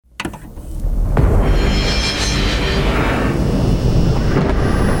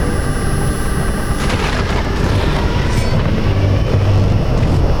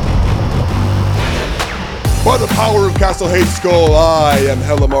Castle Hates Skull. I am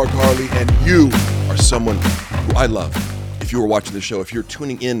Hella Mark Harley, and you are someone who I love. If you were watching the show, if you're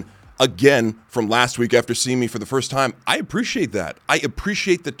tuning in again from last week after seeing me for the first time, I appreciate that. I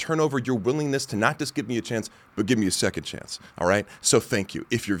appreciate the turnover, your willingness to not just give me a chance, but give me a second chance, all right? So thank you.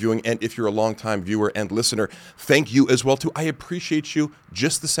 If you're viewing, and if you're a longtime viewer and listener, thank you as well, too. I appreciate you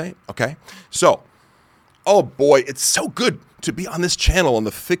just the same, okay? So, oh boy, it's so good to be on this channel, on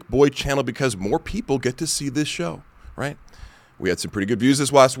the Thick Boy channel, because more people get to see this show, right? We had some pretty good views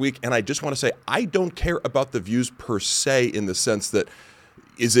this last week, and I just want to say I don't care about the views per se, in the sense that,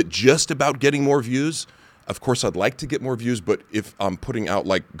 is it just about getting more views? Of course, I'd like to get more views, but if I'm putting out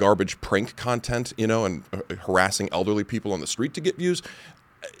like garbage prank content, you know, and harassing elderly people on the street to get views,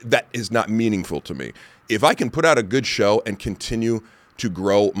 that is not meaningful to me. If I can put out a good show and continue to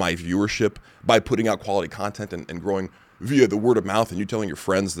grow my viewership by putting out quality content and growing via the word of mouth, and you telling your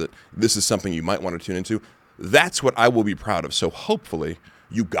friends that this is something you might want to tune into, that's what I will be proud of. So hopefully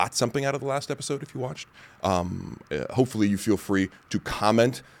you got something out of the last episode if you watched. Hopefully you feel free to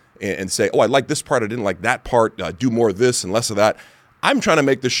comment and say, oh, I like this part, I didn't like that part, do more of this and less of that. I'm trying to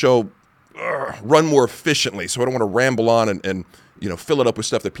make the show run more efficiently, so I don't want to ramble on and you know, fill it up with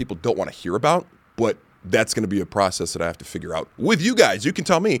stuff that people don't want to hear about, but that's going to be a process that I have to figure out with you guys. You can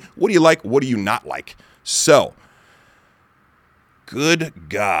tell me, what do you like, what do you not like? So, good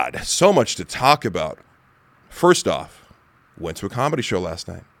God, so much to talk about. First off, went to a comedy show last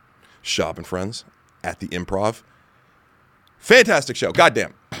night. Shop and Friends at the Improv. Fantastic show.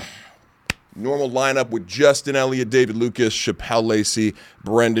 Goddamn. Normal lineup with Justin Elliott, David Lucas, Chappelle Lacey,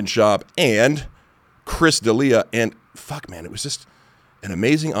 Brendan Schaub, and Chris D'Elia. And fuck, man, it was just an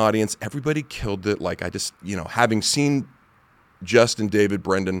amazing audience. Everybody killed it. Like, I just, you know, having seen Justin, David,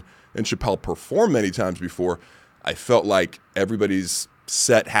 Brendan, and Chappelle perform many times before, I felt like everybody's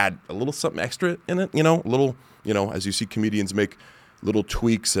set had a little something extra in it, you know, a little, you know, as you see comedians make little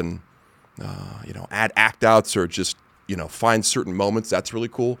tweaks and, you know, add act outs or just, you know, find certain moments. That's really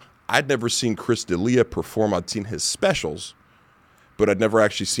cool. I'd never seen Chris D'Elia perform. I'd seen his specials, but I'd never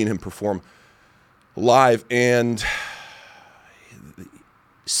actually seen him perform live. And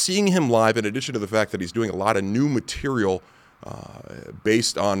seeing him live, in addition to the fact that he's doing a lot of new material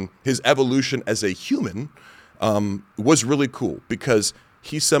based on his evolution as a human, was really cool, because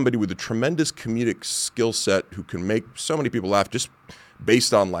he's somebody with a tremendous comedic skill set who can make so many people laugh just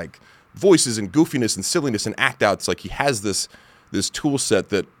based on like voices and goofiness and silliness and act outs. Like, he has this tool set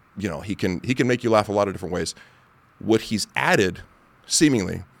that, you know, he can make you laugh a lot of different ways. What he's added,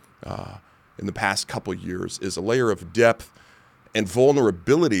 seemingly, in the past couple of years is a layer of depth and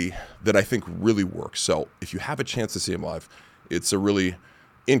vulnerability that I think really works. So if you have a chance to see him live, it's a really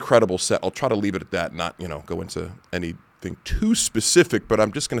incredible set. I'll try to leave it at that, not, you know, go into anything too specific, but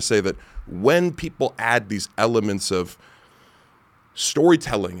I'm just going to say that when people add these elements of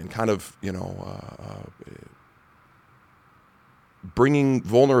storytelling and kind of, you know, bringing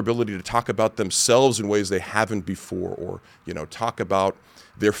vulnerability to talk about themselves in ways they haven't before, or, you know, talk about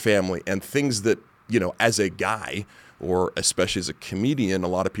their family and things that, you know, as a guy, or especially as a comedian, a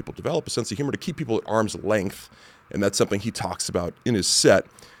lot of people develop a sense of humor to keep people at arm's length. And that's something he talks about in his set,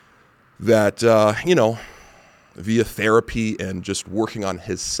 that, you know, via therapy and just working on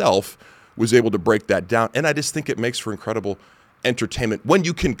himself, was able to break that down. And I just think it makes for incredible entertainment when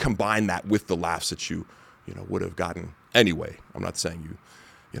you can combine that with the laughs that you know, would have gotten anyway. I'm not saying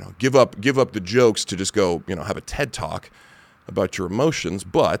you know, give up the jokes to just go, you know, have a TED Talk about your emotions.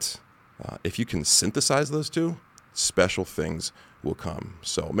 But if you can synthesize those two, special things will come.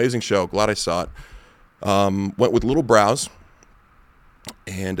 So, amazing show. Glad I saw it. Went with Little Brows,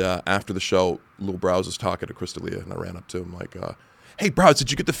 and after the show, Little Brows was talking to Chris D'Elia, and I ran up to him like, hey, Brows,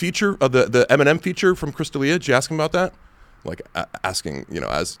 did you get the feature of the Eminem feature from Chris D'Elia? Did you ask him about that? Like, asking, you know,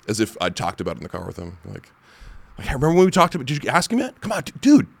 as if I'd talked about it in the car with him. Like, hey, remember when we talked about, did you ask him that? Come on,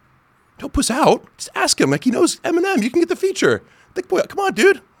 dude, don't puss out. Just ask him. Like, he knows Eminem. You can get the feature. Thick Boy, come on,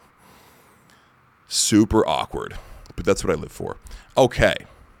 dude. Super awkward, but that's what I live for. Okay.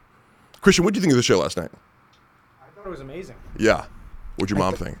 Christian, what did you think of the show last night? I thought it was amazing. Yeah. What'd your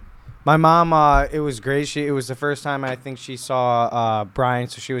mom think? My mom, it was great. It was the first time I think she saw Brian,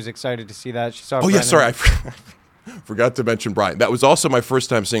 so she was excited to see that. She saw. Oh, yeah, sorry. I forgot to mention Brian. That was also my first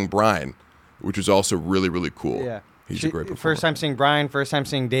time seeing Brian, which was also really, really cool. Yeah. He's a great performer. First time seeing Brian, first time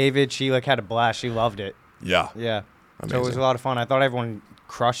seeing David. She like had a blast. She loved it. Yeah. Yeah. Amazing. So it was a lot of fun. I thought everyone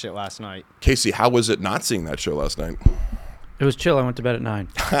crushed it last night. Casey, how was it not seeing that show last night? It was chill. I went to bed at 9.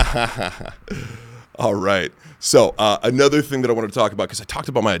 All right. So another thing that I want to talk about, because I talked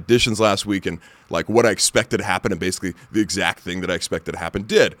about my auditions last week and like what I expected to happen, and basically the exact thing that I expected to happen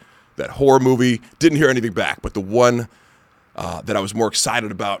did. that horror movie. Didn't hear anything back, but the one that I was more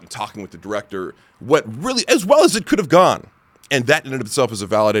excited about and talking with the director went really as well as it could have gone. And that in and of itself is a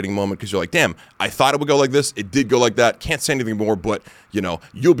validating moment because you're like, damn, I thought it would go like this. It did go like that. Can't say anything more, but,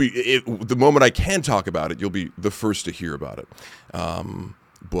 you'll be, the moment I can talk about it, you'll be the first to hear about it.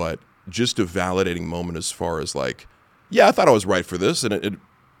 But just a validating moment as far as like, yeah, I thought I was right for this. And it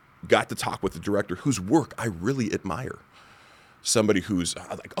got to talk with the director whose work I really admire. Somebody who's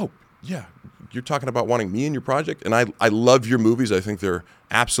like, oh, yeah, you're talking about wanting me in your project? And I love your movies. I think they're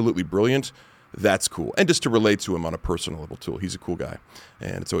absolutely brilliant. That's cool. And just to relate to him on a personal level, too. He's a cool guy.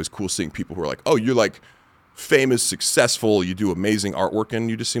 And it's always cool seeing people who are like, oh, you're like famous, successful, you do amazing artwork, and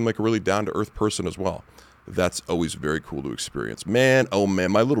you just seem like a really down-to-earth person as well. That's always very cool to experience. Man, oh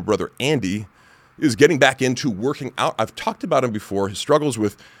man, my little brother Andy is getting back into working out. I've talked about him before. His struggles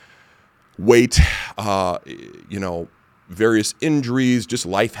with weight, various injuries, just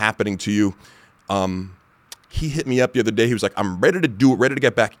life happening to you. He hit me up the other day. He was like, I'm ready to do it, ready to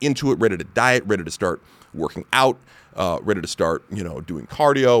get back into it, ready to diet, ready to start working out, ready to start, doing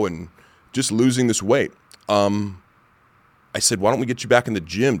cardio and just losing this weight. I said, why don't we get you back in the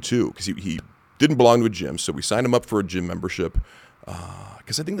gym too? Because he didn't belong to a gym. So we signed him up for a gym membership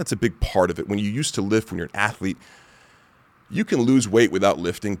because I think that's a big part of it. When you used to lift, when you're an athlete, you can lose weight without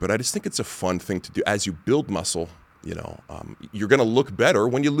lifting, but I just think it's a fun thing to do. As you build muscle, you're going to look better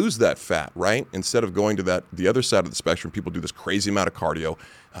when you lose that fat, right? Instead of going to the other side of the spectrum, people do this crazy amount of cardio.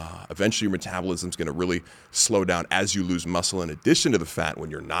 Eventually, your metabolism is going to really slow down as you lose muscle in addition to the fat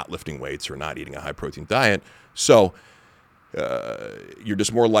when you're not lifting weights or not eating a high-protein diet. So you're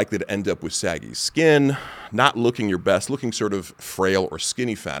just more likely to end up with saggy skin, not looking your best, looking sort of frail or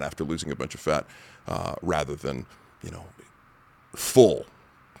skinny fat after losing a bunch of fat rather than,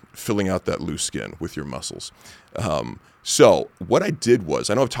 filling out that loose skin with your muscles. So what I did was,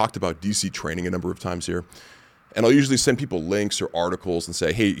 I know I've talked about DC training a number of times here, and I'll usually send people links or articles and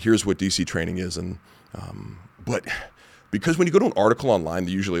say, hey, here's what DC training is. And but because when you go to an article online,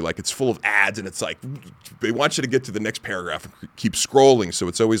 they usually it's full of ads and it's like, they want you to get to the next paragraph and keep scrolling. So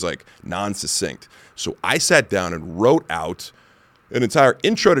it's always like non-succinct. So I sat down and wrote out an entire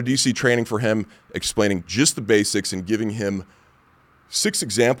intro to DC training for him, explaining just the basics and giving him 6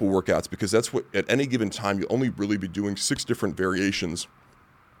 example workouts, because that's what, at any given time, you'll only really be doing 6 different variations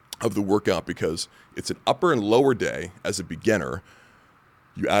of the workout because it's an upper and lower day as a beginner.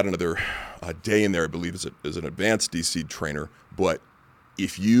 You add another day in there, I believe, as an advanced DC trainer. But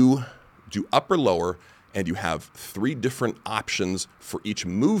if you do upper, lower, and you have 3 different options for each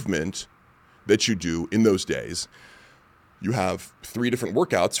movement that you do in those days, you have 3 different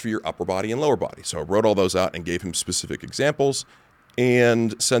workouts for your upper body and lower body. So I wrote all those out and gave him specific examples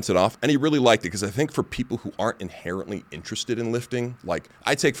and sent it off. And he really liked it because I think for people who aren't inherently interested in lifting, like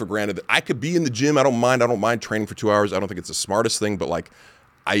I take for granted that I could be in the gym. I don't mind training for 2 hours. I don't think it's the smartest thing, but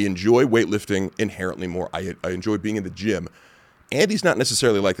I enjoy weightlifting inherently more. I enjoy being in the gym. Andy's not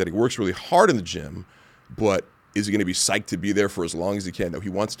necessarily like that. He works really hard in the gym, but is he going to be psyched to be there for as long as he can? No, he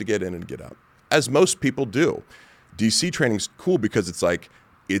wants to get in and get out, as most people do. DC training's cool because it's like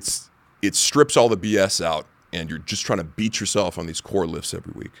it strips all the BS out, and you're just trying to beat yourself on these core lifts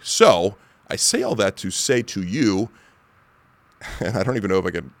every week. So I say all that to say to you, and I don't even know if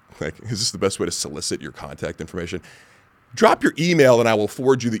I can, is this the best way to solicit your contact information? Drop your email and I will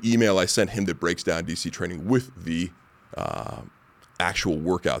forward you the email I sent him that breaks down DC training with the actual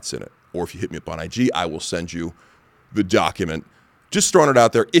workouts in it. Or if you hit me up on IG, I will send you the document. Just throwing it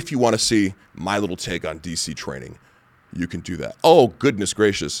out there. If you want to see my little take on DC training, you can do that. Oh, goodness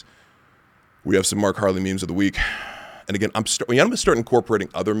gracious. We have some Mark Harley memes of the week. And again, I'm going to start incorporating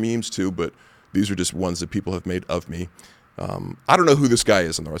other memes too, but these are just ones that people have made of me. I don't know who this guy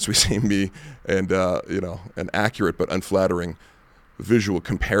is in the rest. We see me and, an accurate but unflattering visual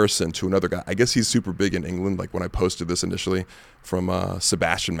comparison to another guy. I guess he's super big in England. Like when I posted this initially from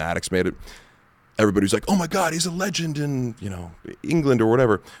Sebastian Maddox made it. Everybody's like, oh my God, he's a legend in, England or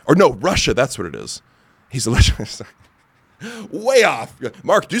whatever. Or no, Russia, that's what it is. He's a legend. Way off.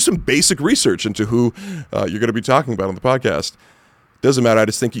 Mark, do some basic research into who you're going to be talking about on the podcast. Doesn't matter. I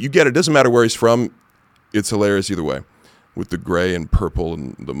just think you get it. Doesn't matter where he's from. It's hilarious either way. With the gray and purple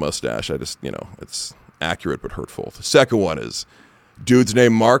and the mustache, I just, it's accurate but hurtful. The second one is dude's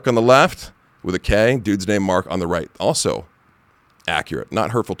name Mark on the left with a K. Dude's name Mark on the right. Also accurate.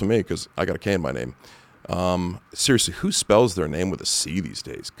 Not hurtful to me because I got a K in my name. Seriously, who spells their name with a C these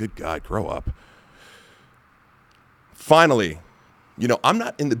days? Good God, grow up. Finally, I'm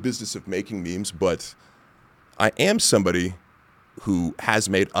not in the business of making memes, but I am somebody who has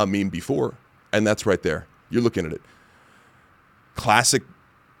made a meme before, and that's right there. You're looking at it. Classic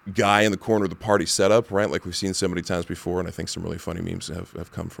guy in the corner of the party setup, right? Like we've seen so many times before, and I think some really funny memes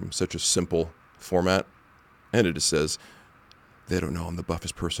have come from such a simple format. And it just says, they don't know I'm the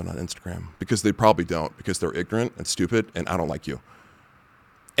buffest person on Instagram. Because they probably don't, because they're ignorant and stupid, and I don't like you.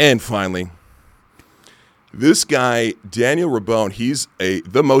 And finally, this guy, Daniel Rabone, he's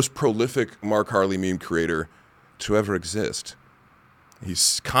the most prolific Mark Harley meme creator to ever exist. He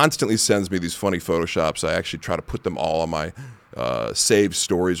constantly sends me these funny Photoshops. I actually try to put them all on my saved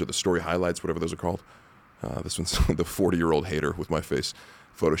stories or the story highlights, whatever those are called. This one's the 40-year-old hater with my face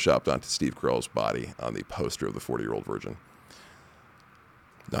photoshopped onto Steve Carell's body on the poster of the 40-year-old virgin.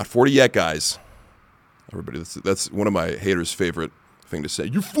 Not 40 yet, guys. Everybody, that's one of my haters' favorite thing to say.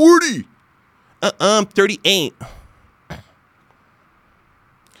 You're 40! I'm 38.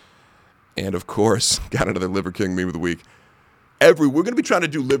 And of course, got another Liver King meme of the week. We're going to be trying to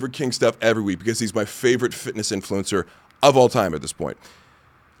do Liver King stuff every week because he's my favorite fitness influencer of all time at this point.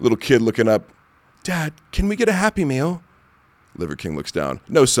 Little kid looking up, Dad, can we get a Happy Meal? Liver King looks down.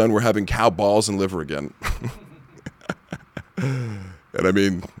 No, son, we're having cow balls and liver again. And I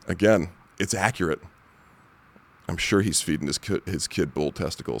mean, again, it's accurate. I'm sure he's feeding his kid bull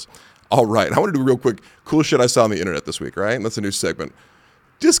testicles. All right, I want to do real quick cool shit I saw on the internet this week, right? And that's a new segment.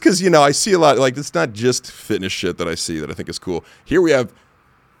 Just because, I see a lot, like, it's not just fitness shit that I see that I think is cool. Here we have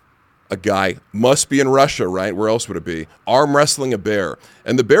a guy, must be in Russia, right? Where else would it be? Arm wrestling a bear.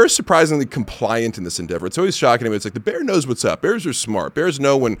 And the bear is surprisingly compliant in this endeavor. It's always shocking to me. It's like the bear knows what's up. Bears are smart. Bears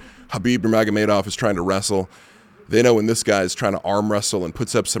know when Khabib Nurmagomedov is trying to wrestle. They know when this guy is trying to arm wrestle and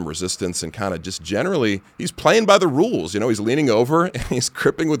puts up some resistance and kind of just generally, he's playing by the rules. He's leaning over and he's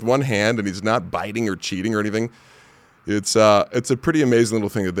gripping with one hand and he's not biting or cheating or anything. It's a pretty amazing little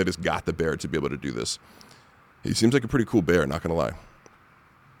thing that they just got the bear to be able to do this. He seems like a pretty cool bear, not going to lie.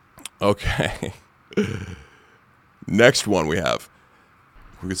 Okay. Next one we have.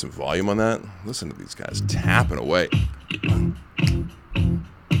 Can we get some volume on that? Listen to these guys tapping away.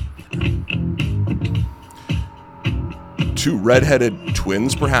 Two redheaded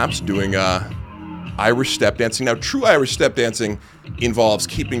twins, perhaps, doing Irish step dancing. Now, true Irish step dancing involves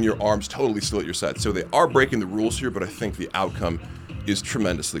keeping your arms totally still at your side. So they are breaking the rules here, but I think the outcome is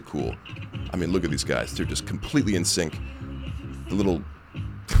tremendously cool. I mean, look at these guys. They're just completely in sync. The little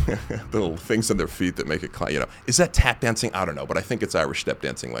things on their feet that make it climb, Is that tap dancing? I don't know, but I think it's Irish step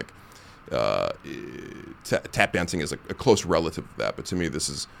dancing. Like, tap dancing is a close relative of that, but to me, this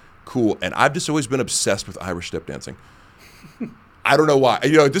is cool. And I've just always been obsessed with Irish step dancing. I don't know why.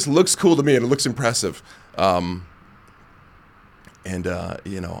 It just looks cool to me and it looks impressive. I'm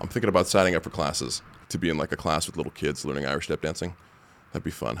thinking about signing up for classes to be in like a class with little kids learning Irish step dancing. That'd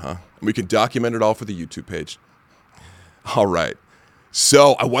be fun, huh? And we can document it all for the YouTube page. All right.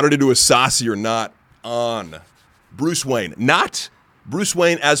 So I wanted to do a saucy or not on Bruce Wayne. Not Bruce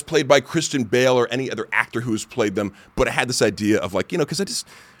Wayne as played by Christian Bale or any other actor who's played them, but I had this idea of because I just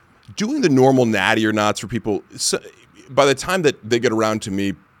doing the normal natty or nots for people. So, by the time that they get around to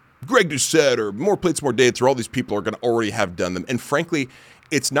me, Greg Doucette or More Plates, More Dates, or all these people are going to already have done them. And frankly,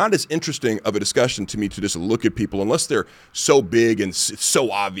 it's not as interesting of a discussion to me to just look at people unless they're so big and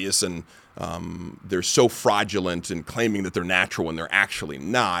so obvious and they're so fraudulent and claiming that they're natural when they're actually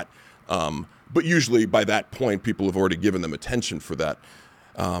not. But usually by that point, people have already given them attention for that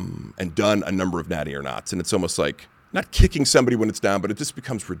and done a number of natty or nots. And it's almost like not kicking somebody when it's down, but it just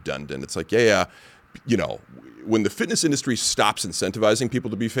becomes redundant. It's like, when the fitness industry stops incentivizing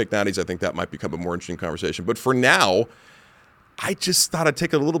people to be fake natties, I think that might become a more interesting conversation. But for now, I just thought I'd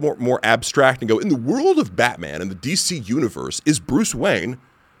take it a little more abstract and go, in the world of Batman and the DC universe, is Bruce Wayne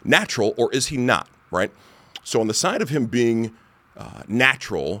natural or is he not, right? So on the side of him being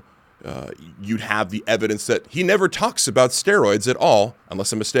natural, you'd have the evidence that he never talks about steroids at all,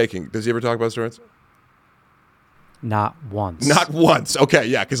 unless I'm mistaken. Does he ever talk about steroids? Not once. Not once. Okay,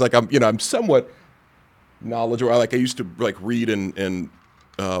 yeah, because I'm somewhat knowledgeable. I used to read and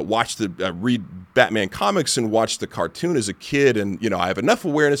watch read Batman comics and watch the cartoon as a kid, and I have enough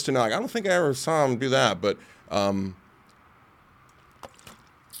awareness to know. I don't think I ever saw him do that, but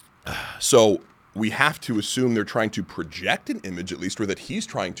so we have to assume they're trying to project an image, at least, or that he's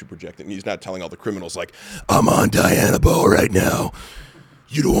trying to project it, and he's not telling all the criminals like, "I'm on Diana Ball right now.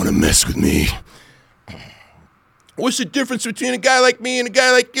 You don't want to mess with me." What's the difference between a guy like me and a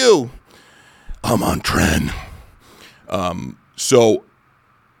guy like you? I'm on trend. So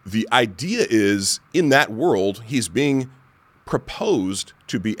the idea is, in that world, he's being proposed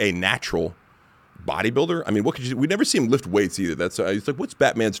to be a natural bodybuilder. I mean, we never see him lift weights either. It's like, what's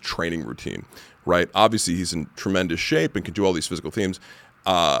Batman's training routine, right? Obviously, he's in tremendous shape and can do all these physical themes.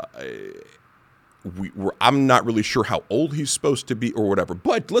 I'm not really sure how old he's supposed to be or whatever.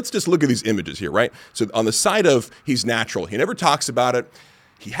 But let's just look at these images here, right? So on the side of he's natural, he never talks about it.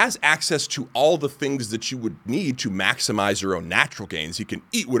 He has access to all the things that you would need to maximize your own natural gains. He can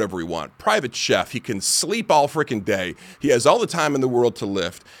eat whatever he wants. Private chef. He can sleep all freaking day. He has all the time in the world to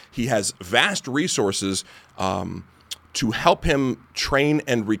lift. He has vast resources to help him train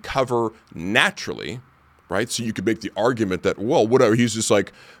and recover naturally, right? So you could make the argument that, well, whatever, he's just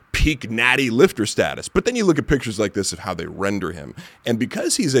like peak natty lifter status. But then you look at pictures like this of how they render him. And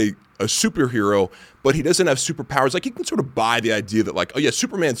because he's a superhero, but he doesn't have superpowers, like you can sort of buy the idea that like, oh yeah,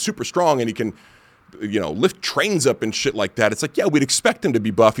 Superman's super strong and he can, lift trains up and shit like that. It's like, yeah, we'd expect him to be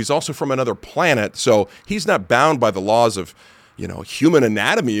buff. He's also from another planet. So he's not bound by the laws of, human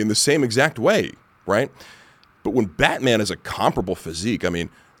anatomy in the same exact way, right? But when Batman has a comparable physique, I mean,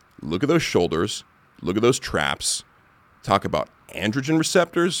 look at those shoulders, look at those traps, talk about androgen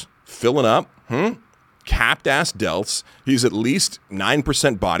receptors filling up, capped ass delts. He's at least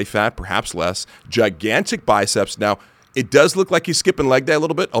 9% body fat, perhaps less. Gigantic biceps. Now, it does look like he's skipping leg day a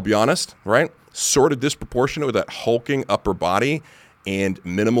little bit, I'll be honest, right? Sort of disproportionate with that hulking upper body and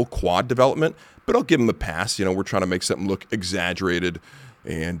minimal quad development, but I'll give him a pass. We're trying to make something look exaggerated,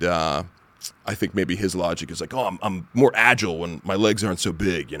 and I think maybe his logic is like, oh, I'm more agile when my legs aren't so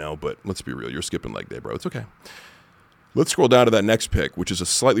big, but let's be real. You're skipping leg day, bro. It's okay. Let's scroll down to that next pic, which is a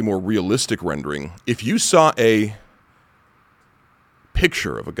slightly more realistic rendering. If you saw a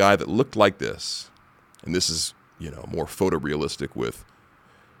picture of a guy that looked like this, and this is, more photorealistic with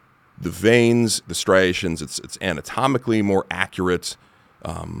the veins, the striations, it's anatomically more accurate,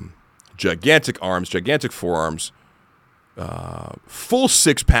 gigantic arms, gigantic forearms, full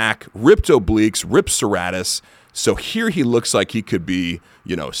six-pack, ripped obliques, ripped serratus. So here he looks like he could be,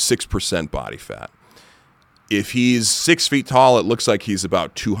 6% body fat. If he's 6 feet tall, it looks like he's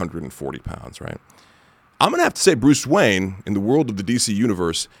about 240 pounds, right? I'm going to have to say Bruce Wayne, in the world of the DC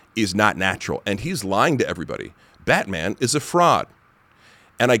universe, is not natural. And he's lying to everybody. Batman is a fraud.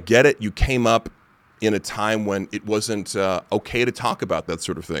 And I get it. You came up in a time when it wasn't okay to talk about that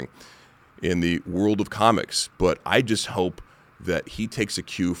sort of thing in the world of comics. But I just hope that he takes a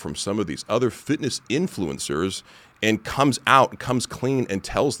cue from some of these other fitness influencers and comes out and comes clean and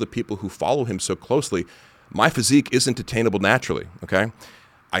tells the people who follow him so closely, my physique isn't attainable naturally, okay?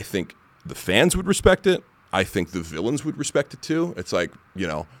 I think the fans would respect it. I think the villains would respect it too. It's like,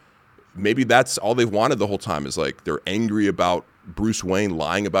 maybe that's all they've wanted the whole time is like they're angry about Bruce Wayne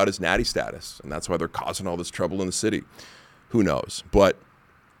lying about his natty status, and that's why they're causing all this trouble in the city. Who knows? But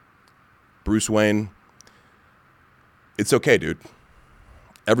Bruce Wayne, it's okay, dude.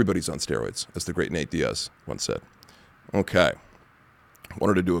 Everybody's on steroids, as the great Nate Diaz once said. Okay.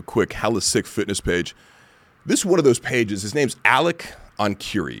 Wanted to do a quick Hella Sick fitness page. This is one of those pages. His name's Alec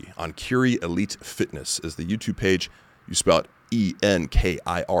Onkiri Elite Fitness is the YouTube page. You spell it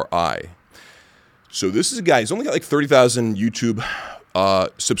Enkiri. So this is a guy, he's only got like 30,000 YouTube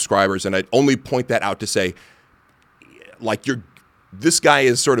subscribers, and I'd only point that out to say, like, this guy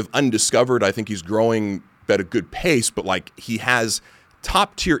is sort of undiscovered. I think he's growing at a good pace, but like he has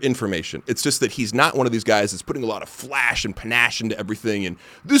top tier information. It's just that he's not one of these guys that's putting a lot of flash and panache into everything, and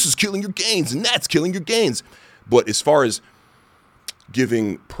this is killing your gains, and that's killing your gains. But as far as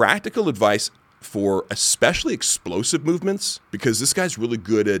giving practical advice for especially explosive movements, because this guy's really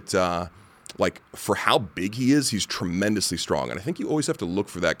good at, for how big he is, he's tremendously strong. And I think you always have to look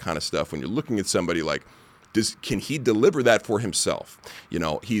for that kind of stuff when you're looking at somebody like, can he deliver that for himself?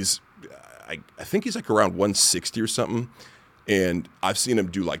 I think he's like around 160 or something. And I've seen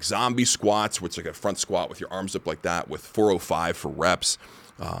him do like zombie squats, which is like a front squat with your arms up like that with 405 for reps.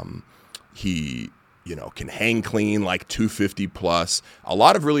 He, can hang clean like 250 plus. A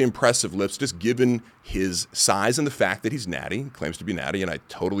lot of really impressive lifts, just given his size and the fact that he's natty, claims to be natty, and I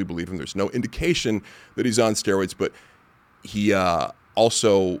totally believe him. There's no indication that he's on steroids, but he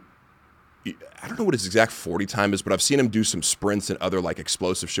also, I don't know what his exact 40 time is, but I've seen him do some sprints and other like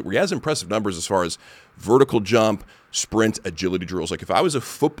explosive shit where he has impressive numbers as far as vertical jump, sprint, agility drills. Like if I was a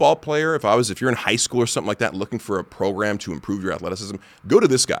football player, if you're in high school or something like that, looking for a program to improve your athleticism, go to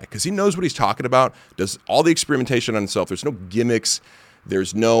this guy because he knows what he's talking about, does all the experimentation on himself. There's no gimmicks.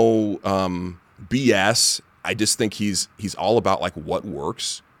 There's no BS. I just think he's all about like what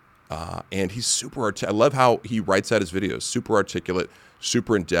works. And he's super I love how he writes out his videos, super articulate,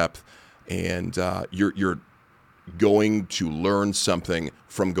 super in depth. And you're going to learn something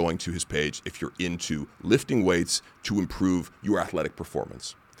from going to his page if you're into lifting weights to improve your athletic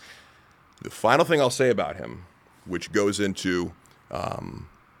performance. The final thing I'll say about him, which goes into, the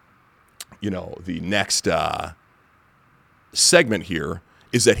next segment here,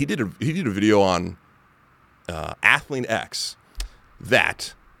 is that he did a video on Athlean X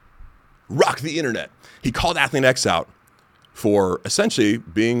that rocked the internet. He called Athlean X out for essentially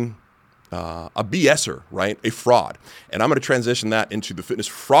being a BSer, right? A fraud. And I'm going to transition that into the fitness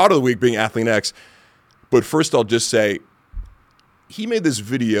fraud of the week being Athlean X. But first I'll just say he made this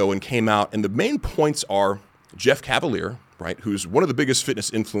video and came out, and the main points are Jeff Cavaliere, right, who's one of the biggest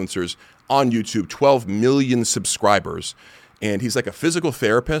fitness influencers on YouTube, 12 million subscribers. And he's like a physical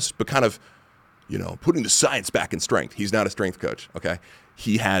therapist, but kind of, putting the science back in strength. He's not a strength coach, okay?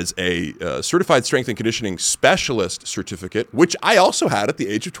 He has a certified strength and conditioning specialist certificate, which I also had at the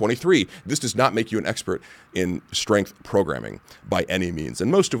age of 23. This does not make you an expert in strength programming by any means. And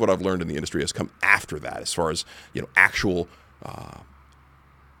most of what I've learned in the industry has come after that, as far as, actual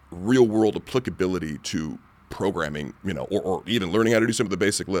real world applicability to programming, or even learning how to do some of the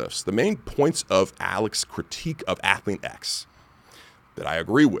basic lifts. The main points of Alex's critique of Athlean X that I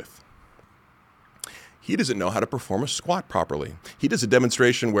agree with. He doesn't know how to perform a squat properly. He does a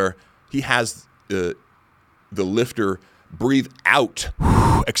demonstration where he has the lifter breathe out,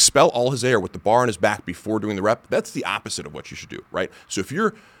 expel all his air with the bar on his back before doing the rep. That's the opposite of what you should do, right? So if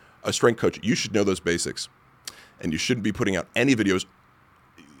you're a strength coach, you should know those basics, and you shouldn't be putting out any videos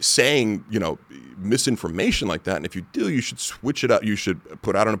saying, misinformation like that. And if you do, you should switch it up. You should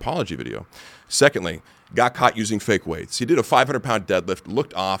put out an apology video. Secondly, got caught using fake weights. He did a 500-pound deadlift,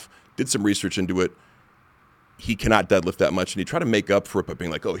 looked off, did some research into it. He cannot deadlift that much, and he tried to make up for it by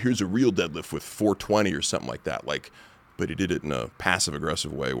being like, oh, here's a real deadlift with 420 or something like that. But he did it in a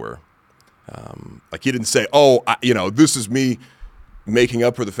passive-aggressive way where, he didn't say, this is me making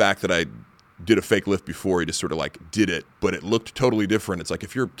up for the fact that I did a fake lift before. He just sort of did it, but it looked totally different. It's like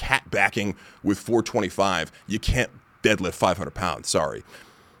if you're cat backing with 425, you can't deadlift 500 pounds. Sorry.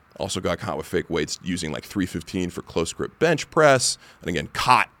 Also got caught with fake weights using 315 for close grip bench press. And again,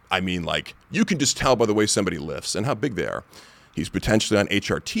 you can just tell by the way somebody lifts and how big they are. He's potentially on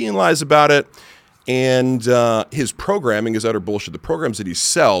HRT and lies about it. And his programming is utter bullshit. The programs that he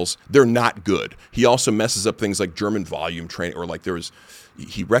sells, they're not good. He also messes up things like German volume training, or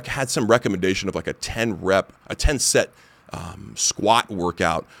he had some recommendation of a 10 set squat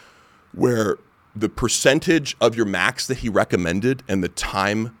workout where the percentage of your max that he recommended and the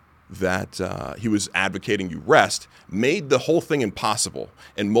time that he was advocating you rest made the whole thing impossible.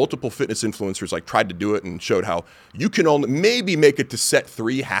 And multiple fitness influencers tried to do it and showed how you can only maybe make it to set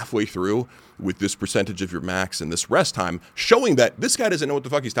 3 halfway through with this percentage of your max and this rest time, showing that this guy doesn't know what the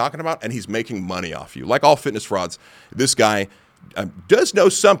fuck he's talking about and he's making money off you. Like all fitness frauds, this guy does know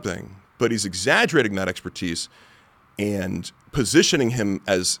something, but he's exaggerating that expertise and positioning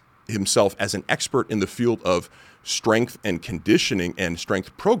himself as an expert in the field of strength and conditioning and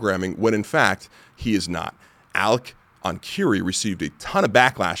strength programming, when in fact he is not. Alec Onkiri received a ton of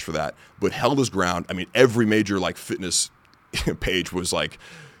backlash for that, but held his ground. I mean, every major fitness page was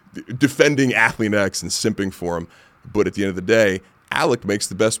defending Athlean X and simping for him. But at the end of the day, Alec makes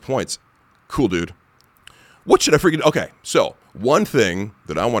the best points. Cool dude. What should I forget? Okay, so one thing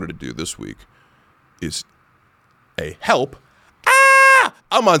that I wanted to do this week is a help.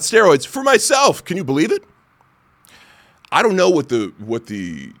 I'm on steroids for myself. Can you believe it? I don't know what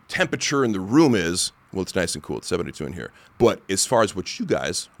the temperature in the room is. Well, it's nice and cool. It's 72 in here. But as far as what you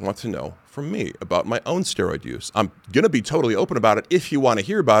guys want to know from me about my own steroid use, I'm going to be totally open about it if you want to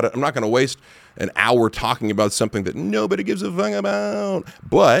hear about it. I'm not going to waste an hour talking about something that nobody gives a fuck about.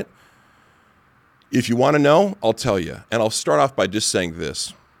 But if you want to know, I'll tell you. And I'll start off by just saying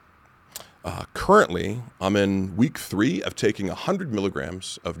this. Currently, I'm in week 3 of taking 100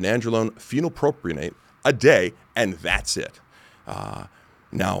 milligrams of nandrolone phenylpropionate a day, and that's it.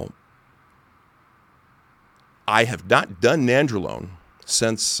 Now, I have not done nandrolone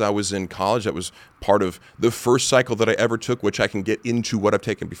since I was in college. That was part of the first cycle that I ever took, which I can get into what I've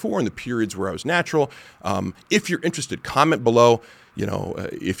taken before in the periods where I was natural. If you're interested, comment below.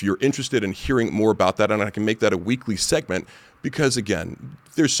 If you're interested in hearing more about that, and I can make that a weekly segment, because again,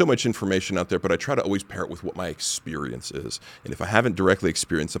 there's so much information out there, but I try to always pair it with what my experience is. And if I haven't directly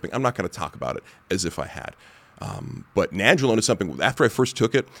experienced something, I'm not going to talk about it as if I had. But nandrolone is something, after I first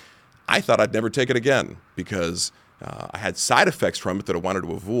took it, I thought I'd never take it again because I had side effects from it that I wanted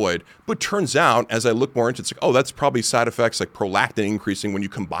to avoid. But turns out, as I look more into it, it's like, that's probably side effects like prolactin increasing when you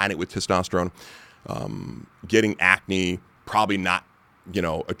combine it with testosterone, getting acne, probably not,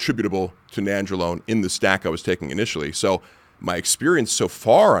 attributable to nandrolone in the stack I was taking initially. So my experience so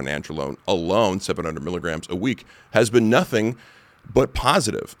far on nandrolone alone, 700 milligrams a week, has been nothing but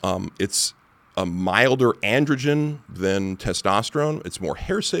positive. It's a milder androgen than testosterone. It's more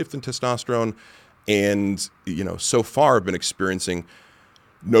hair safe than testosterone. And, so far I've been experiencing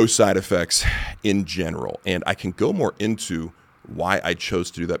no side effects in general. And I can go more into why I chose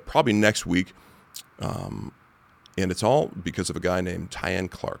to do that probably next week. And it's all because of a guy named Tyann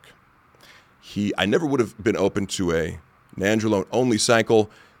Clark. I never would have been open to a nandrolone only cycle,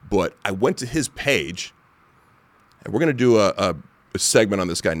 but I went to his page, and we're going to do a segment on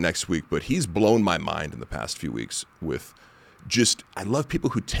this guy next week, but he's blown my mind in the past few weeks with I love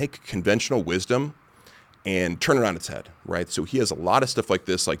people who take conventional wisdom and turn it on its head, right? So he has a lot of stuff like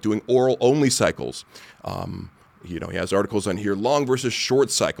this, like doing oral only cycles. He has articles on here, long versus short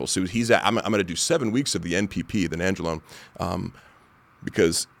cycles. So I'm going to do 7 weeks of the NPP, the nandrolone,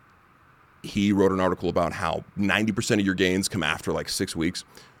 because he wrote an article about how 90% of your gains come after like 6 weeks.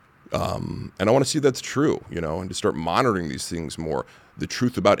 And I want to see if that's true, and to start monitoring these things more. The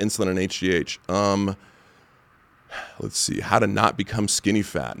truth about insulin and HGH. Let's see, how to not become skinny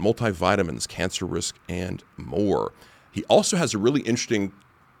fat, multivitamins, cancer risk, and more. He also has a really interesting,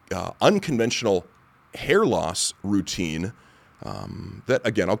 unconventional hair loss routine that,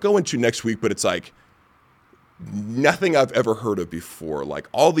 again, I'll go into next week, but it's like nothing I've ever heard of before. Like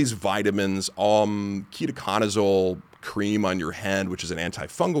all these vitamins, ketoconazole cream on your head, which is an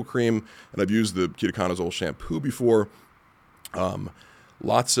antifungal cream, and I've used the ketoconazole shampoo before.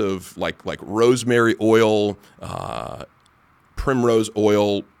 Lots of like rosemary oil, primrose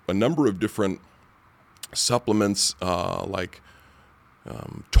oil, a number of different supplements like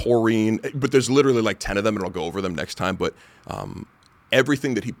taurine, but there's literally like 10 of them, and I'll go over them next time. But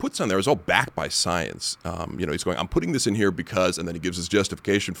everything that he puts on there is all backed by science. He's going, I'm putting this in here because, and then he gives his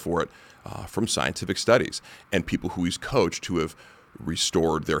justification for it from scientific studies and people who he's coached who have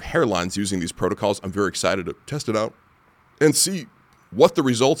restored their hairlines using these protocols. I'm very excited to test it out and see what the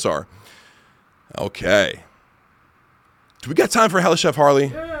results are. Okay. Do we got time for Hellish Chef Harley?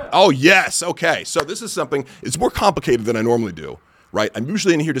 Yeah. Oh, yes. Okay. So this is something, it's more complicated than I normally do, right? I'm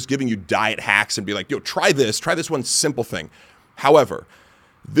usually in here just giving you diet hacks and be like, try this one simple thing. However,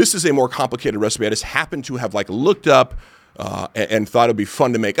 this is a more complicated recipe. I just happened to have looked up and thought it'd be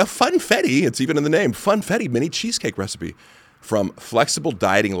fun to make a funfetti. It's even in the name, funfetti mini cheesecake recipe from Flexible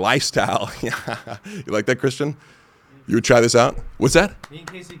Dieting Lifestyle. You like that, Christian? You would try this out? What's that? Me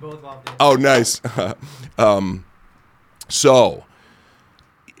and Casey both loved it. Oh, nice. So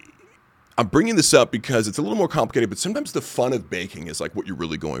I'm bringing this up because it's a little more complicated, but sometimes the fun of baking is like what you're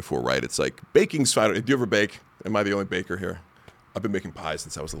really going for, right? It's like baking's fine. Do you ever bake? Am I the only baker here? I've been making pies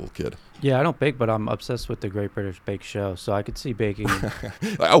since I was a little kid. Yeah, I don't bake, but I'm obsessed with the Great British Bake Show, so I could see baking.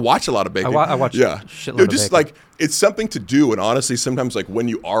 I watch a lot of baking. I watch a shitload of just baking. It's something to do, and honestly, sometimes when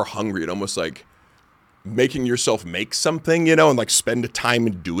you are hungry, it almost making yourself make something, and spend a time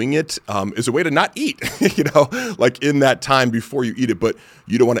in doing it is a way to not eat, in that time before you eat it. But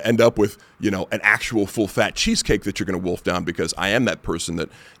you don't want to end up with, an actual full fat cheesecake that you're going to wolf down, because I am that person that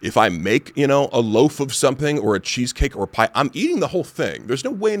if I make, a loaf of something or a cheesecake or a pie, I'm eating the whole thing. There's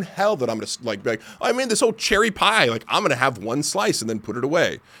no way in hell that I'm going to be like, I made this whole cherry pie. I'm going to have one slice and then put it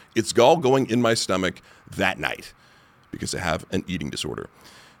away. It's all going in my stomach that night because I have an eating disorder.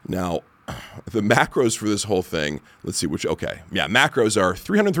 Now, the macros for this whole thing, let's see macros are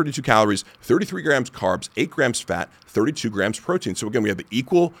 332 calories, 33 grams carbs, 8 grams fat, 32 grams protein. So again, we have the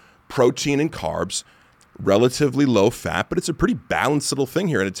equal protein and carbs, relatively low fat, but it's a pretty balanced little thing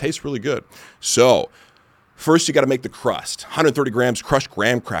here, and it tastes really good. So first you got to make the crust. 130 grams crushed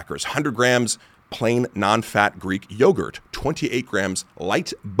graham crackers, 100 grams plain non-fat Greek yogurt, 28 grams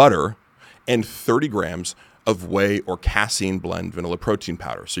light butter, and 30 grams of whey or casein blend vanilla protein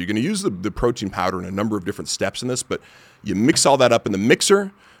powder. So you're going to use the protein powder in a number of different steps in this, but you mix all that up in the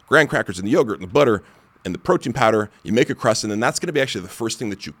mixer, graham crackers and the yogurt and the butter and the protein powder, you make a crust, and then that's going to be actually the first thing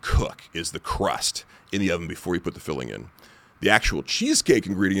that you cook is the crust in the oven before you put the filling in. The actual cheesecake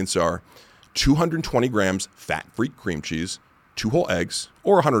ingredients are 220 grams fat-free cream cheese, 2 whole eggs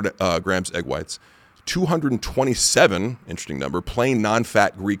or 100 grams egg whites, 227, interesting number, plain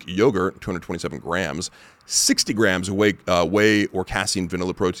non-fat Greek yogurt, 227 grams, 60 grams of whey or casein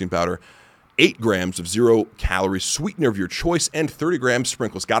vanilla protein powder, 8 grams of 0-calorie sweetener of your choice, and 30 grams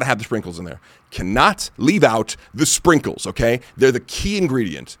sprinkles. Got to have the sprinkles in there. Cannot leave out the sprinkles, okay? They're the key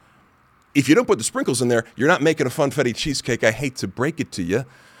ingredient. If you don't put the sprinkles in there, you're not making a funfetti cheesecake. I hate to break it to you.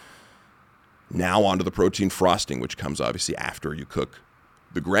 Now onto the protein frosting, which comes obviously after you cook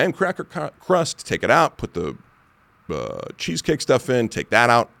the graham cracker crust. Take it out, put the cheesecake stuff in, take that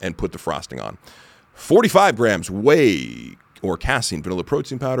out, and put the frosting on. 45 grams whey or casein vanilla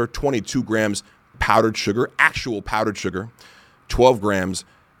protein powder, 22 grams powdered sugar, actual powdered sugar, 12 grams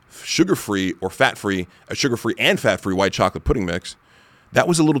sugar-free or fat-free, sugar-free and fat-free white chocolate pudding mix, That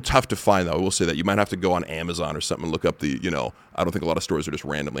was a little tough to find, though. I will say that. You might have to go on Amazon or something and look up the, I don't think a lot of stores are just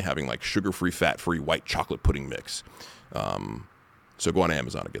randomly having like sugar-free, fat-free white chocolate pudding mix. So go on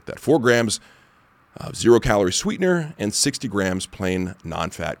Amazon and get that. 4 grams of 0-calorie sweetener and 60 grams plain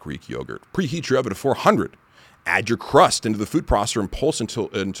non-fat Greek yogurt. Preheat your oven to 400. Add your crust into the food processor and pulse until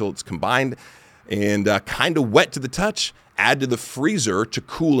it's combined and kind of wet to the touch. Add to the freezer to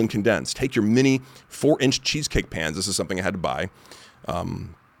cool and condense. Take your mini 4-inch cheesecake pans. This is something I had to buy.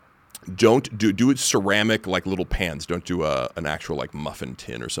 Don't do it ceramic like little pans. Don't do an actual like muffin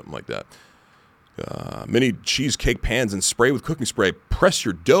tin or something like that. Mini cheesecake pans and spray with cooking spray. Press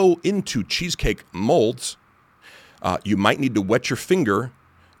your dough into cheesecake molds. You might need to wet your finger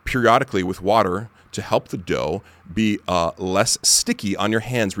periodically with water to help the dough be less sticky on your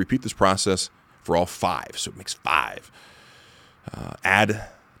hands. Repeat this process for all 5. So it makes 5. Add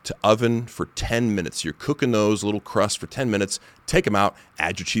to oven for 10 minutes. You're cooking those little crusts for 10 minutes. Take them out.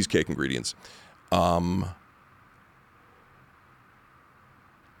 Add your cheesecake ingredients. Add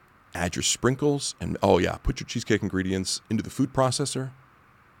your sprinkles. And, put your cheesecake ingredients into the food processor.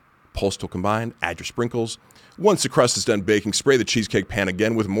 Pulse till combined. Add your sprinkles. Once the crust is done baking, spray the cheesecake pan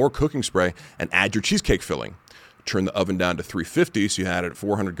again with more cooking spray and add your cheesecake filling. Turn the oven down to 350. So you had it at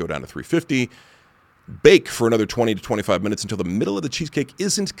 400, go down to 350. Bake for another 20 to 25 minutes until the middle of the cheesecake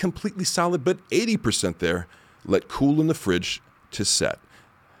isn't completely solid, but 80% there. Let cool in the fridge to set.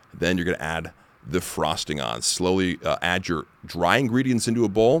 Then you're going to add the frosting on. Slowly add your dry ingredients into a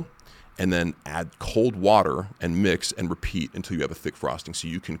bowl and then add cold water and mix and repeat until you have a thick frosting so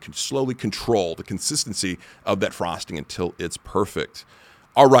you can slowly control the consistency of that frosting until it's perfect.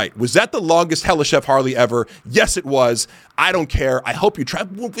 All right, was that the longest Hella Chef Harley ever? Yes, it was. I don't care. I hope you try.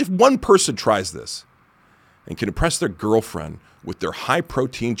 If one person tries this and can impress their girlfriend with their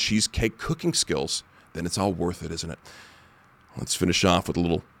high-protein cheesecake cooking skills, then it's all worth it, isn't it? Let's finish off with a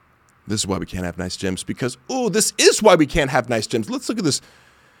little, this is why we can't have nice gyms, because, this is why we can't have nice gyms. Let's look at this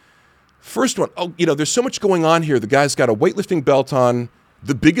first one. There's so much going on here. The guy's got a weightlifting belt on,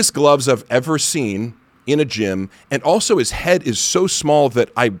 the biggest gloves I've ever seen in a gym, and also his head is so small that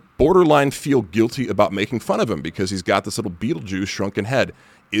I borderline feel guilty about making fun of him because he's got this little Beetlejuice shrunken head.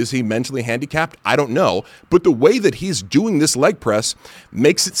 Is he mentally handicapped? I don't know. But the way that he's doing this leg press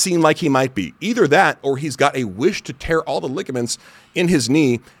makes it seem like he might be. Either that or he's got a wish to tear all the ligaments in his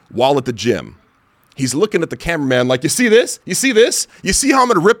knee while at the gym. He's looking at the cameraman like, you see this? You see this? You see how I'm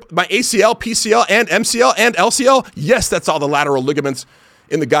going to rip my ACL, PCL, and MCL, and LCL? Yes, that's all the lateral ligaments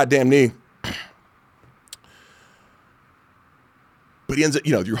in the goddamn knee. But he ends up,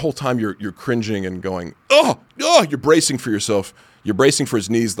 your whole time you're cringing and going, you're bracing for yourself. You're bracing for his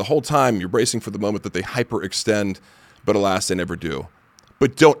knees the whole time. You're bracing for the moment that they hyperextend, but alas, they never do.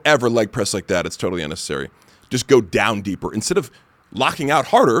 But don't ever leg press like that. It's totally unnecessary. Just go down deeper. Instead of locking out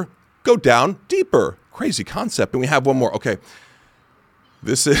harder, go down deeper. Crazy concept. And we have one more. Okay.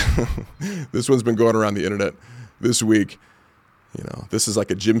 This one's been going around the internet this week. This is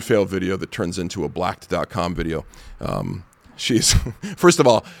like a gym fail video that turns into a blacked.com video. First of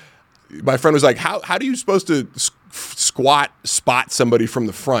all, my friend was like, how are you supposed to spot somebody from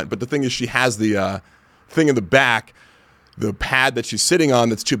the front? But the thing is, she has the thing in the back, the pad that she's sitting on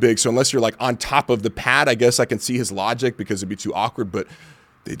that's too big. So unless you're like on top of the pad, I guess I can see his logic because it'd be too awkward, but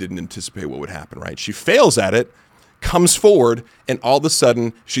they didn't anticipate what would happen, right? She fails at it, comes forward, and all of a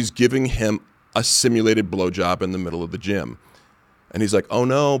sudden she's giving him a simulated blowjob in the middle of the gym. And he's like, oh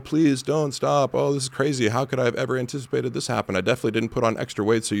no, please don't stop. Oh, this is crazy. How could I have ever anticipated this happen? I definitely didn't put on extra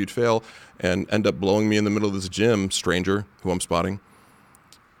weight so you'd fail and end up blowing me in the middle of this gym, stranger who I'm spotting.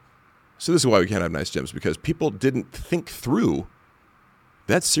 So this is why we can't have nice gyms, because people didn't think through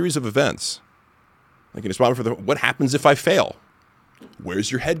that series of events. Like, what happens if I fail?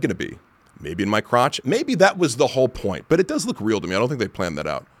 Where's your head going to be? Maybe in my crotch? Maybe that was the whole point, but it does look real to me. I don't think they planned that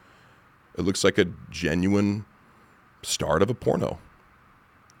out. It looks like a genuine start of a porno.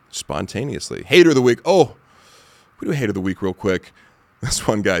 Spontaneously. Hater of the week. Oh, we do a hater of the week real quick. This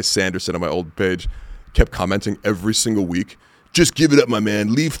one guy, Sanderson, on my old page, kept commenting every single week. Just give it up, my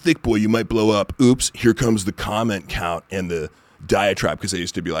man. Leave thick boy, you might blow up. Oops, here comes the comment count and the diatribe, because I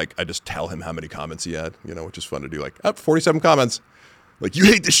used to be like, I just tell him how many comments he had, which is fun to do. Like, 47 comments. Like, you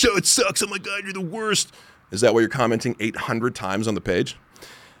hate the show, it sucks. Oh my God, you're the worst. Is that why you're commenting 800 times on the page?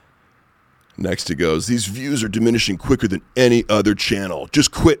 Next he goes, these views are diminishing quicker than any other channel.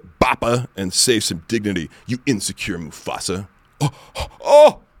 Just quit Bappa and save some dignity, you insecure Mufasa.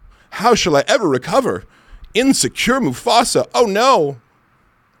 Oh, how shall I ever recover? Insecure Mufasa. Oh no.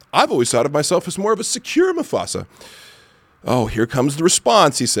 I've always thought of myself as more of a secure Mufasa. Oh, here comes the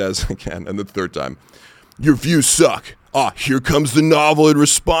response, he says again, and the third time. Your views suck. Here comes the novel in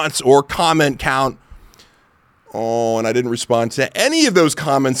response or comment count. Oh, and I didn't respond to any of those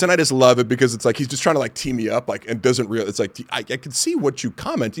comments, and I just love it because it's like he's just trying to like tee me up, like, and doesn't realize. It's like I can see what you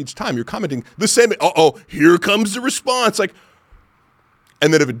comment each time. You're commenting the same. Here comes the response. Like,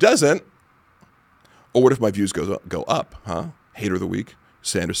 and then if it doesn't, or what if my views go up? Huh? Hater of the week,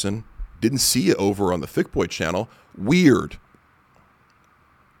 Sanderson. Didn't see you over on the Thick Boy channel. Weird.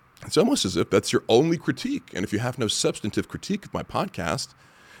 It's almost as if that's your only critique, and if you have no substantive critique of my podcast,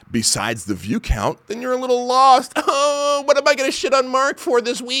 besides the view count, then you're a little lost. Oh, what am I going to shit on Mark for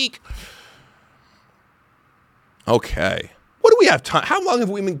this week? Okay. What do we have time? How long have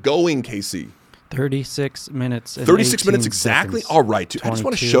we been going, Casey? 36 minutes. 36 minutes exactly? Seconds. All right, dude. I just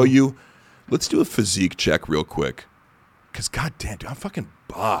want to show you. Let's do a physique check real quick. Because, goddamn, dude, I'm fucking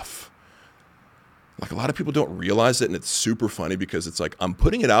buff. Like, a lot of people don't realize it, and it's super funny because it's like I'm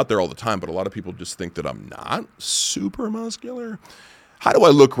putting it out there all the time, but a lot of people just think that I'm not super muscular. How do I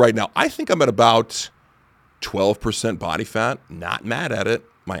look right now? I think I'm at about 12% body fat. Not mad at it.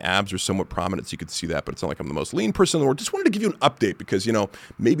 My abs are somewhat prominent, so you could see that, but it's not like I'm the most lean person in the world. Just wanted to give you an update because, you know,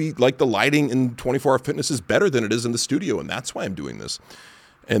 maybe like the lighting in 24 Hour Fitness is better than it is in the studio, and that's why I'm doing this.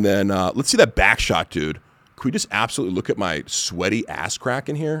 And then let's see that back shot, dude. Can we just absolutely look at my sweaty ass crack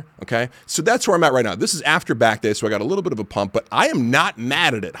in here? Okay, so that's where I'm at right now. This is after back day, so I got a little bit of a pump, but I am not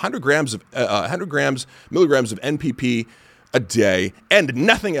mad at it. 100 milligrams of NPP a day and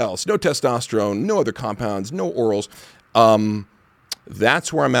nothing else. No testosterone, no other compounds, no orals.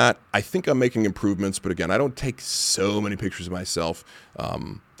 That's where I'm at. I think I'm making improvements, but again, I don't take so many pictures of myself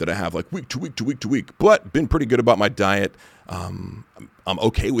that I have like week to week to week to week, but been pretty good about my diet. I'm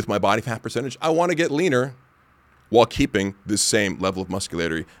okay with my body fat percentage. I want to get leaner while keeping this same level of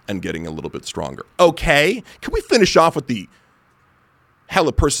muscularity and getting a little bit stronger. Okay, can we finish off with the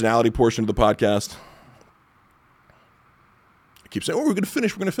hella personality portion of the podcast? I keep saying, we're going to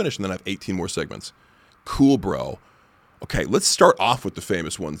finish, and then I have 18 more segments. Cool, bro. Okay, let's start off with the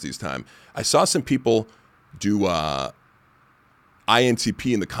famous ones this time. I saw some people do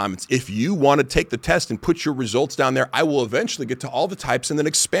INTP in the comments. If you want to take the test and put your results down there, I will eventually get to all the types and then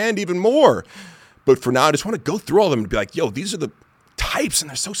expand even more. But for now, I just want to go through all of them and be like, yo, these are the types, and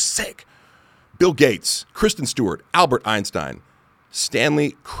they're so sick. Bill Gates, Kristen Stewart, Albert Einstein,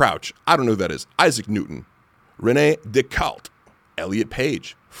 Stanley Crouch, I don't know who that is, Isaac Newton, Rene Descartes, Elliot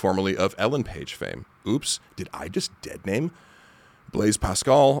Page, formerly of Ellen Page fame. Oops, did I just dead name? Blaise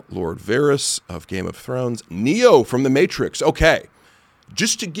Pascal, Lord Varys of Game of Thrones, Neo from The Matrix. Okay,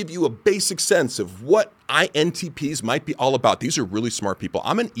 just to give you a basic sense of what INTPs might be all about. These are really smart people.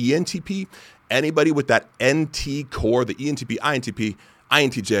 I'm an ENTP. Anybody with that NT core, the ENTP, INTP,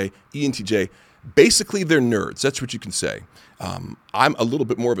 INTJ, ENTJ, basically they're nerds. That's what you can say. I'm a little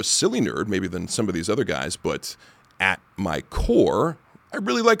bit more of a silly nerd maybe than some of these other guys, but at my core, I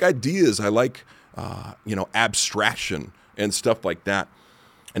really like ideas. I like, abstraction and stuff like that.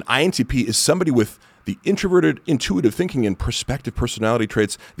 An INTP is somebody with the introverted, intuitive thinking and perspective personality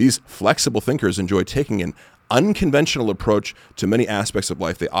traits. These flexible thinkers enjoy taking an unconventional approach to many aspects of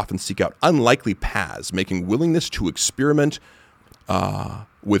life. They often seek out unlikely paths, making willingness to experiment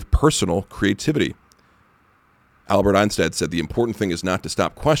with personal creativity. Albert Einstein said, the important thing is not to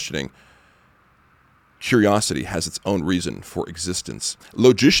stop questioning. Curiosity has its own reason for existence.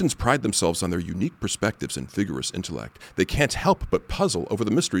 Logicians pride themselves on their unique perspectives and vigorous intellect. They can't help but puzzle over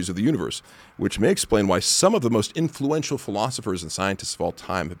the mysteries of the universe, which may explain why some of the most influential philosophers and scientists of all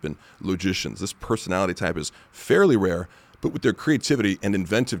time have been logicians. This personality type is fairly rare, but with their creativity and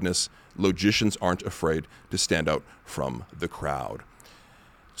inventiveness, logicians aren't afraid to stand out from the crowd.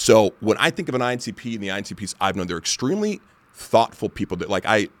 So when I think of an INTP and the INTPs I've known, they're extremely thoughtful people. That, like,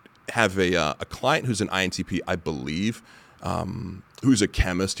 I have a client who's an INTP, I believe, who's a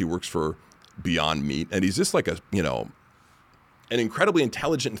chemist. He works for Beyond Meat, and he's just like an incredibly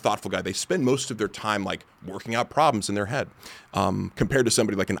intelligent and thoughtful guy. They spend most of their time like working out problems in their head, compared to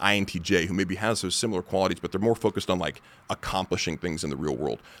somebody like an INTJ who maybe has those similar qualities, but they're more focused on like accomplishing things in the real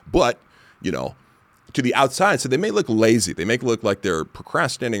world. But, to the outside, so they may look lazy. They may look like they're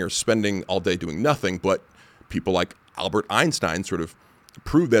procrastinating or spending all day doing nothing, but people like Albert Einstein sort of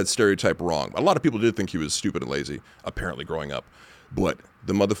proved that stereotype wrong. A lot of people did think he was stupid and lazy, apparently growing up. But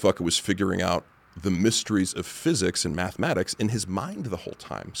the motherfucker was figuring out the mysteries of physics and mathematics in his mind the whole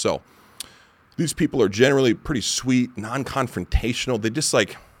time. So these people are generally pretty sweet, non-confrontational. They just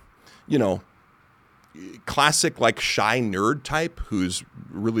like, classic like shy nerd type who's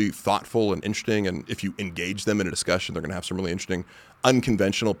really thoughtful and interesting. And if you engage them in a discussion, they're going to have some really interesting,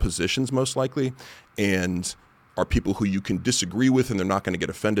 unconventional positions most likely. And are people who you can disagree with and they're not going to get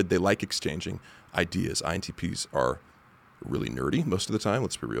offended. They like exchanging ideas. INTPs are really nerdy most of the time,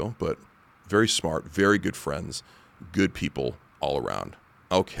 let's be real, but very smart, very good friends, good people all around.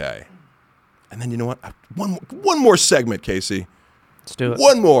 Okay. And then you know what? One more segment, Casey. Let's do it.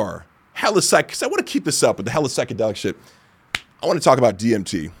 One more. Hella psych, because I want to keep this up with the hella psychedelic shit. I want to talk about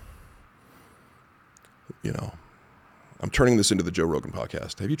DMT. You know, I'm turning this into the Joe Rogan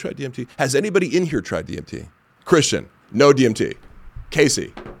podcast. Have you tried DMT? Has anybody in here tried DMT? Christian, no DMT.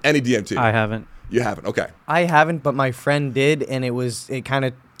 Casey, any DMT? I haven't. You haven't, okay. I haven't, but my friend did, and it kind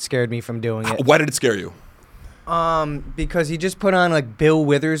of scared me from doing it. Why did it scare you? Because he just put on like Bill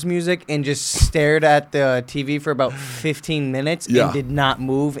Withers music and just stared at the TV for about 15 minutes and did not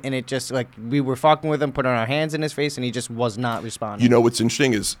move. And it just like we were fucking with him, putting our hands in his face, and he just was not responding. You know what's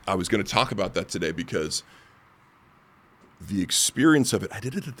interesting is I was going to talk about that today because the experience of it, I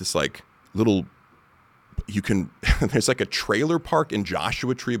did it at this like little, there's like a trailer park in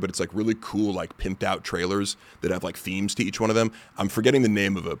Joshua Tree, but it's like really cool, like pimped out trailers that have like themes to each one of them. I'm forgetting the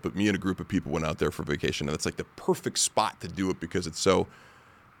name of it, but me and a group of people went out there for vacation, and it's like the perfect spot to do it because it's so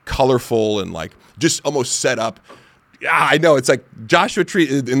colorful and like just almost set up. Yeah, I know. It's like Joshua Tree,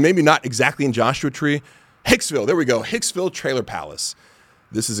 and maybe not exactly in Joshua Tree. Hicksville, there we go. Hicksville Trailer Palace.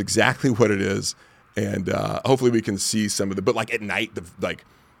 This is exactly what it is. And hopefully we can see some of the, but like at night,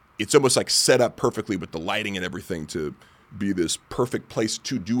 it's almost like set up perfectly with the lighting and everything to be this perfect place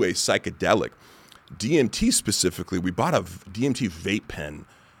to do a psychedelic. DMT specifically, we bought a DMT vape pen,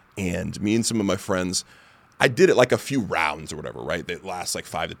 and me and some of my friends, I did it like a few rounds or whatever, right? They last like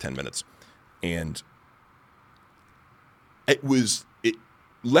 5 to 10 minutes. And it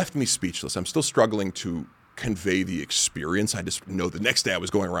left me speechless. I'm still struggling to convey the experience. I just know the next day I was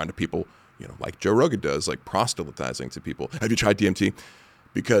going around to people, you know, like Joe Rogan does, like proselytizing to people. Have you tried DMT?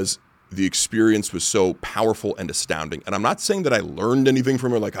 Because the experience was so powerful and astounding. And I'm not saying that I learned anything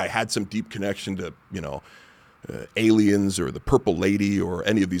from it, like I had some deep connection to, you know, aliens or the purple lady or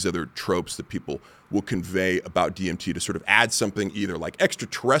any of these other tropes that people will convey about DMT to sort of add something either like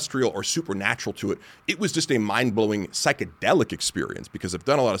extraterrestrial or supernatural to it. It was just a mind-blowing psychedelic experience because I've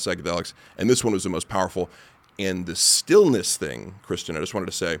done a lot of psychedelics, and this one was the most powerful. And the stillness thing, Christian, I just wanted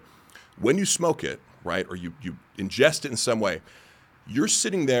to say, when you smoke it, right, or you ingest it in some way, you're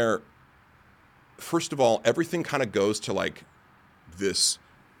sitting there, first of all, everything kind of goes to like this,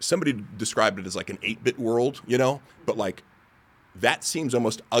 somebody described it as like an 8-bit world, you know? But like that seems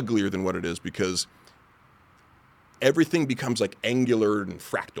almost uglier than what it is because everything becomes like angular and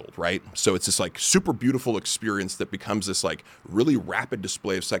fractal, right? So it's this like super beautiful experience that becomes this like really rapid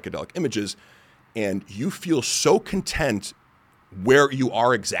display of psychedelic images. And you feel so content where you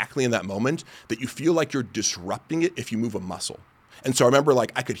are exactly in that moment that you feel like you're disrupting it if you move a muscle. And so I remember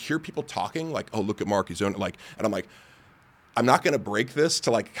like I could hear people talking like, oh, look at Mark, he's on it, like, and I'm like, I'm not going to break this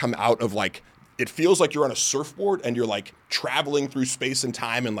to like come out of like, it feels like you're on a surfboard and you're like traveling through space and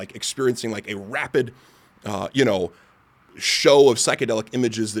time and like experiencing like a rapid, show of psychedelic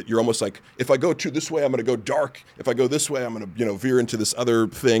images that you're almost like, if I go this way, I'm going to go dark. If I go this way, I'm going to, veer into this other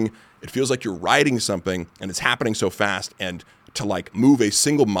thing. It feels like you're riding something and it's happening so fast. And to like move a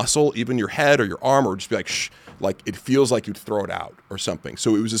single muscle, even your head or your arm, or just be like, shh, like it feels like you'd throw it out or something.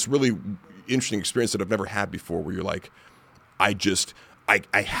 So it was this really interesting experience that I've never had before where you're like, I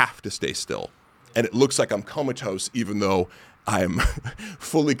have to stay still. And it looks like I'm comatose, even though I'm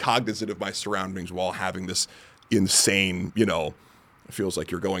fully cognizant of my surroundings while having this insane, it feels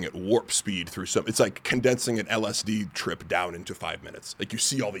like you're going at warp speed through it's like condensing an LSD trip down into 5 minutes. Like you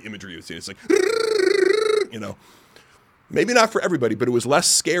see all the imagery you've seen. It's like, maybe not for everybody, but it was less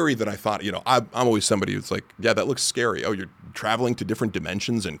scary than I thought. I'm always somebody who's like, yeah, that looks scary. Oh, you're traveling to different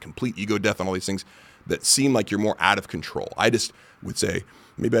dimensions and complete ego death and all these things that seem like you're more out of control. I just would say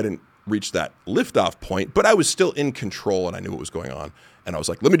maybe I didn't reach that liftoff point, but I was still in control and I knew what was going on. And I was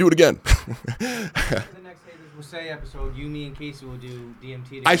like, let me do it again. The next Haters Will Say episode, you, me, and Casey will do DMT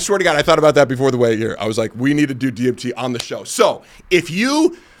together. I swear to God, I thought about that before the way here. I was like, we need to do DMT on the show. So if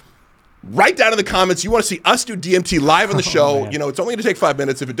you write down in the comments, you want to see us do DMT live on the show. It's only going to take 5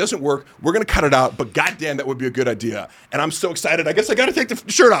 minutes. If it doesn't work, we're going to cut it out. But goddamn, that would be a good idea. And I'm so excited. I guess I got to take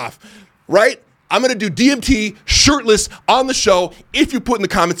the shirt off, right? I'm going to do DMT shirtless on the show. If you put in the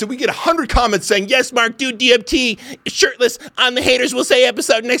comments, if we get 100 comments saying, yes, Mark, do DMT shirtless on the Haters Will Say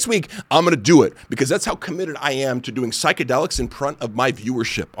episode next week, I'm going to do it because that's how committed I am to doing psychedelics in front of my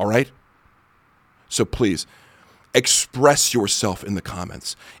viewership, all right? So please, express yourself in the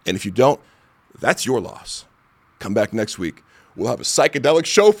comments. And if you don't, that's your loss. Come back next week. We'll have a psychedelic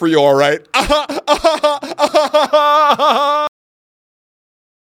show for you, all right?